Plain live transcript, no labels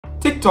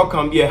TikTok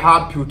can be a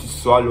hard pill to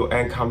swallow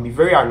and can be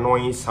very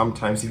annoying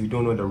sometimes if you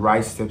don't know the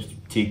right steps to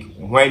take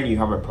when you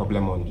have a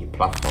problem on the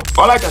platform.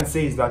 All I can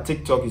say is that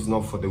TikTok is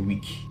not for the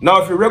weak.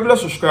 Now, if you're a regular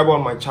subscriber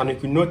on my channel, you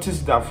can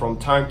notice that from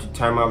time to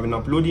time I've been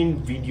uploading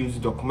videos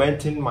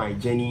documenting my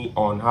journey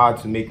on how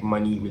to make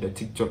money with the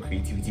TikTok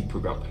creativity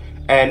program,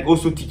 and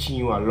also teaching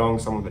you along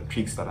some of the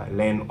tricks that I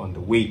learned on the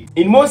way.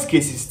 In most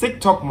cases,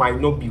 TikTok might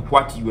not be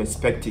what you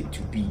expect it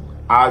to be.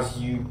 As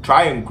you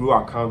try and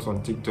grow accounts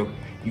on TikTok,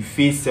 you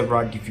face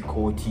several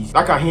difficulties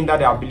that can hinder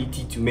the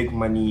ability to make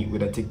money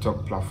with a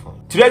TikTok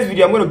platform. Today's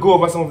video, I'm going to go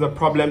over some of the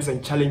problems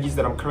and challenges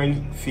that I'm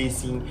currently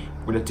facing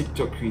with the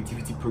TikTok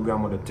creativity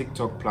program or the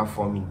TikTok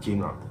platform in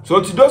general.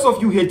 So to those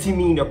of you hating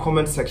me in the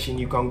comment section,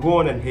 you can go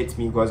on and hate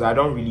me because I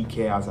don't really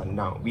care as of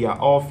now. We are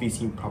all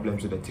facing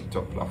problems with the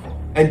TikTok platform.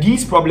 And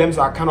these problems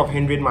are kind of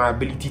hindering my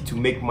ability to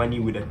make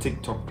money with the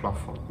TikTok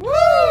platform.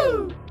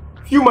 Woo!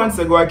 A few months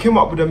ago, I came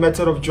up with a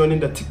method of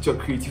joining the TikTok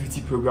creativity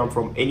program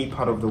from any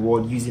part of the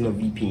world using a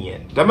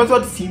VPN. The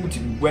method seemed to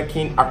be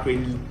working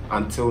accurately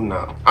until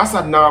now. As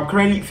at now, I'm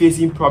currently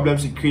facing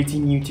problems with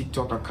creating new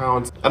TikTok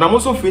accounts, and I'm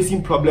also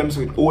facing problems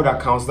with old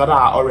accounts that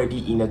are already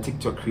in a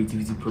TikTok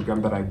creativity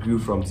program that I grew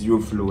from 0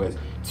 followers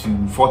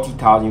to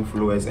 40,000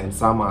 followers, and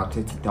some are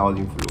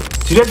 30,000 followers.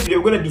 Today's video,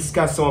 we're going to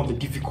discuss some of the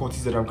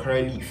difficulties that I'm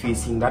currently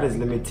facing that is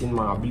limiting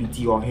my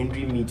ability or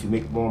hindering me to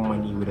make more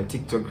money with a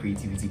TikTok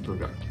creativity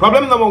program.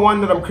 Problem number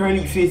one that I'm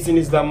currently facing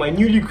is that my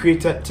newly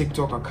created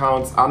TikTok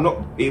accounts are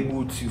not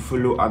able to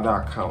follow other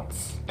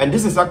accounts. And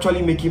this is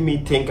actually making me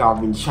think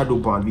I've been shadow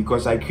banned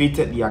because I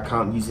created the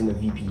account using a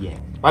VPN.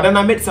 But then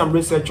I made some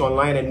research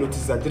online and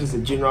noticed that this is a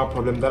general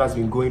problem that has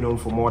been going on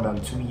for more than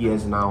 2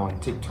 years now on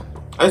TikTok.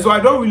 And so I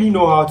don't really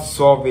know how to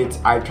solve it.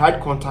 I tried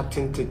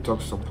contacting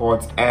TikTok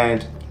support,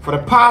 and for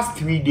the past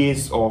 3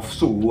 days or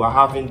so, I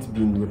haven't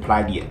been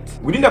replied yet.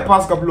 Within the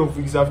past couple of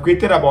weeks, I've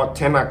created about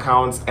 10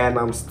 accounts and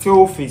I'm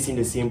still facing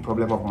the same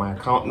problem of my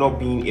account not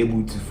being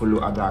able to follow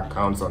other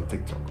accounts on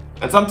TikTok.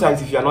 And sometimes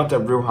if you're not a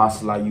real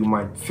hustler, you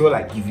might feel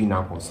like giving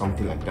up or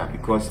something like that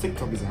because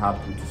TikTok is a hard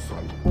pill to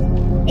swallow.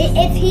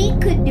 If he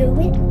could do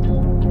it,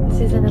 this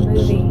isn't a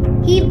movie.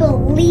 He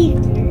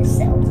believed in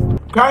himself.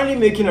 Currently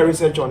making a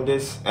research on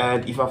this,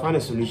 and if I find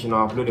a solution,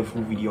 I'll upload a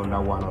full video on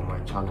that one on my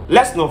channel.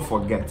 Let's not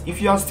forget,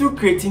 if you are still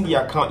creating the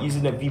account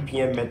using a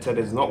VPN method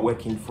that's not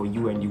working for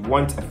you and you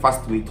want a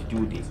fast way to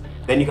do this,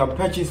 then you can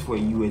purchase for a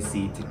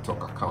USA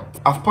TikTok account.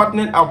 I've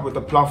partnered up with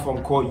a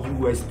platform called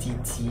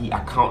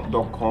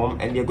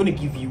usttaccount.com, and they're going to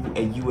give you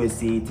a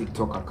USA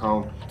TikTok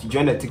account to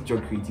join the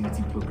TikTok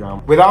creativity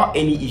program without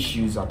any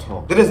issues at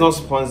all. This is not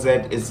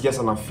sponsored, it's just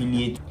an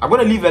affiliate. I'm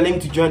going to leave a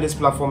link to join this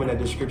platform in the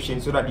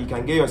description so that you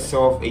can get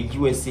yourself a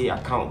USA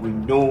account with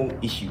no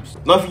issues.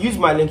 Now, if you use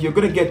my link, you're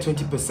going to get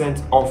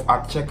 20% off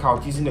at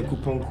checkout using the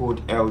coupon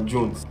code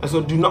LJones. And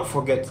so do not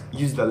forget,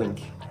 use the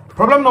link.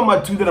 Problem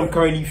number 2 that I'm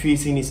currently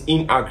facing is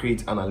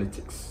inaccurate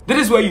analytics. This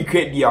is where you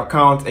create the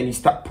account and you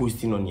start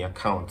posting on your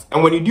account.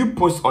 And when you do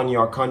post on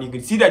your account, you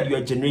can see that you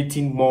are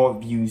generating more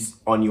views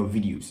on your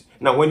videos.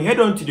 Now, when you head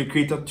on to the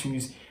creator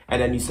tools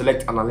and then you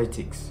select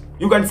analytics,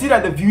 you can see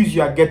that the views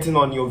you are getting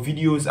on your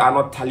videos are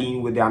not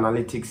tallying with the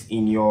analytics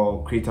in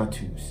your creator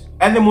tools.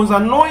 And the most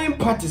annoying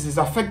part is it's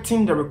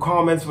affecting the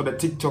requirements for the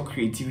TikTok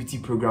creativity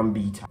program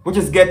beta, which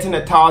is getting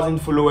 1,000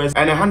 followers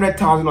and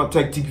 100,000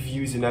 authentic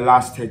views in the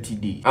last 30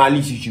 days. And at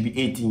least you should be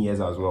 18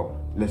 years as well.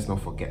 Let's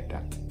not forget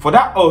that. For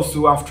that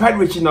also, I've tried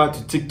reaching out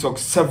to TikTok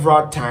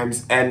several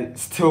times and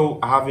still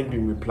I haven't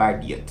been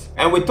replied yet.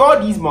 And with all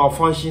these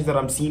malfunctions that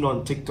I'm seeing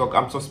on TikTok,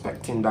 I'm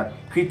suspecting that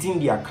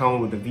creating the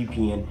account with a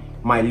VPN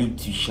might lead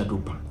to shadow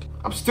ban.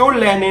 I'm still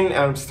learning and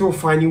I'm still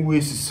finding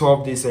ways to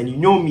solve this, and you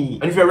know me,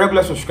 and if you're a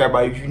regular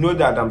subscriber, you know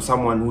that I'm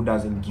someone who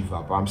doesn't give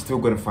up. I'm still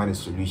going to find a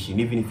solution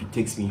even if it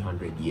takes me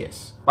 100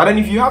 years. But then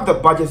if you have the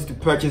budget to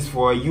purchase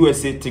for a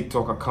USA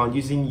TikTok account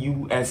using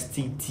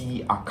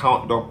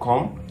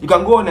ustttaccount.com, you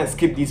can go on and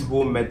skip this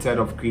whole method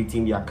of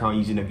creating the account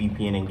using a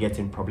VPN and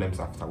getting problems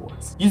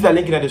afterwards. Use the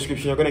link in the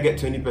description. You're going to get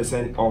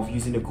 20% off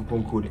using the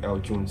coupon code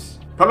LJones.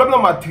 Problem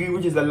number 3,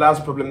 which is the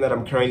last problem that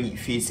I'm currently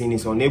facing,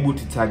 is unable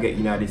to target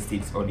United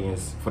States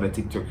audience for the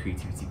TikTok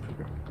creativity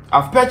program.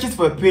 I've purchased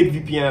for a paid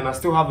VPN and I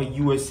still have a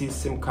USA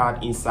SIM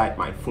card inside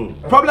my phone.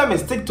 The problem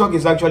is TikTok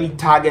is actually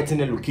targeting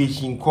a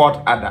location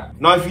called other.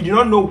 Now, if you do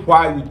not know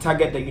why we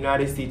target the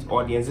United States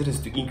audience, it is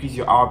to increase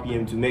your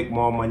RPM to make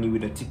more money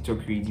with the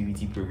TikTok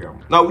creativity program.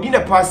 Now, within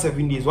the past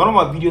 7 days, one of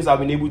my videos have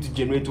been able to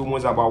generate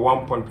almost about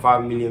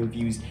 1.5 million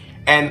views,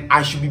 and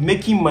I should be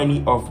making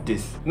money off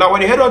this. Now,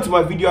 when you head on to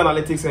my video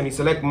analytics and you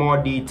select more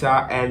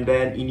data, and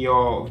then in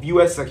your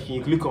viewers section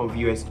you click on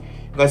viewers,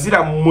 you can see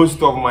that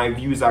most of my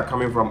views are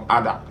coming from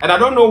other. And I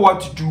don't know what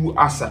to do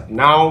as of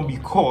now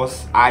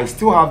because I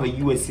still have a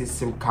USA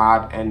SIM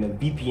card and a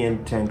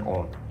VPN turned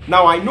on.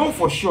 Now, I know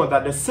for sure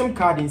that the SIM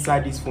card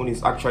inside this phone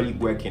is actually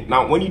working.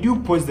 Now, when you do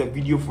post the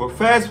video for the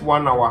first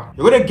 1 hour,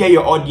 you're going to get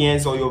your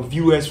audience or your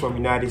viewers from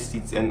United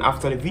States. And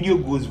after the video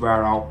goes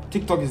viral,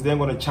 TikTok is then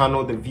going to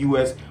channel the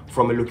viewers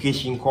from a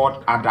location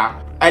called other.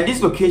 And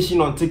this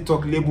location on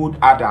TikTok labeled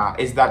other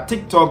is that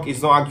TikTok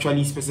is not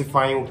actually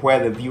specifying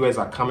where the viewers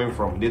are coming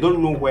from. They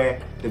don't know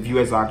where the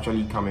viewers are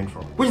actually coming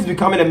from, which is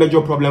becoming a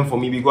major problem for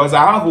me because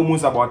I have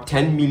almost about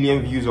 10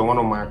 million views on one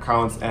of my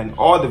accounts and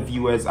all the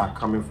viewers are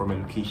coming from a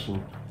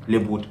location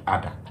labeled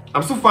other.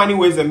 I'm still finding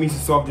ways and means to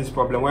solve this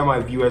problem where my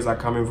viewers are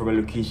coming from a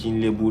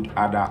location labeled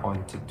other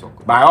on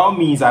TikTok. By all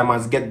means, I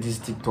must get this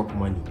TikTok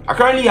money. I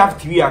currently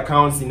have 3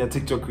 accounts in the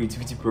TikTok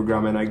creativity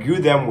program and I grew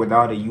them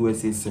without a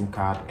USA SIM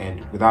card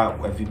and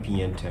without a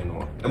VPN turned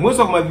on. And most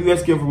of my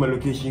viewers came from a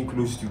location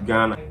close to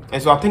Ghana.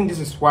 And so I think this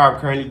is why I'm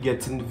currently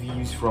getting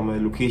views from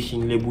a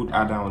location labeled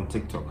other on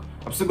TikTok.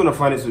 I'm still gonna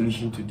find a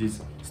solution to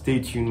this. Stay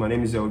tuned. My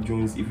name is El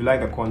Jones. If you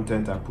like the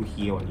content I put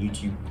here on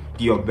YouTube,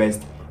 do your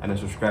best and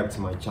subscribe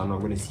to my channel.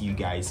 I'm gonna see you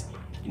guys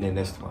in the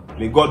next one.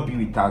 May God be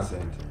with us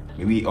and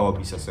may we all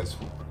be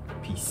successful.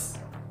 Peace.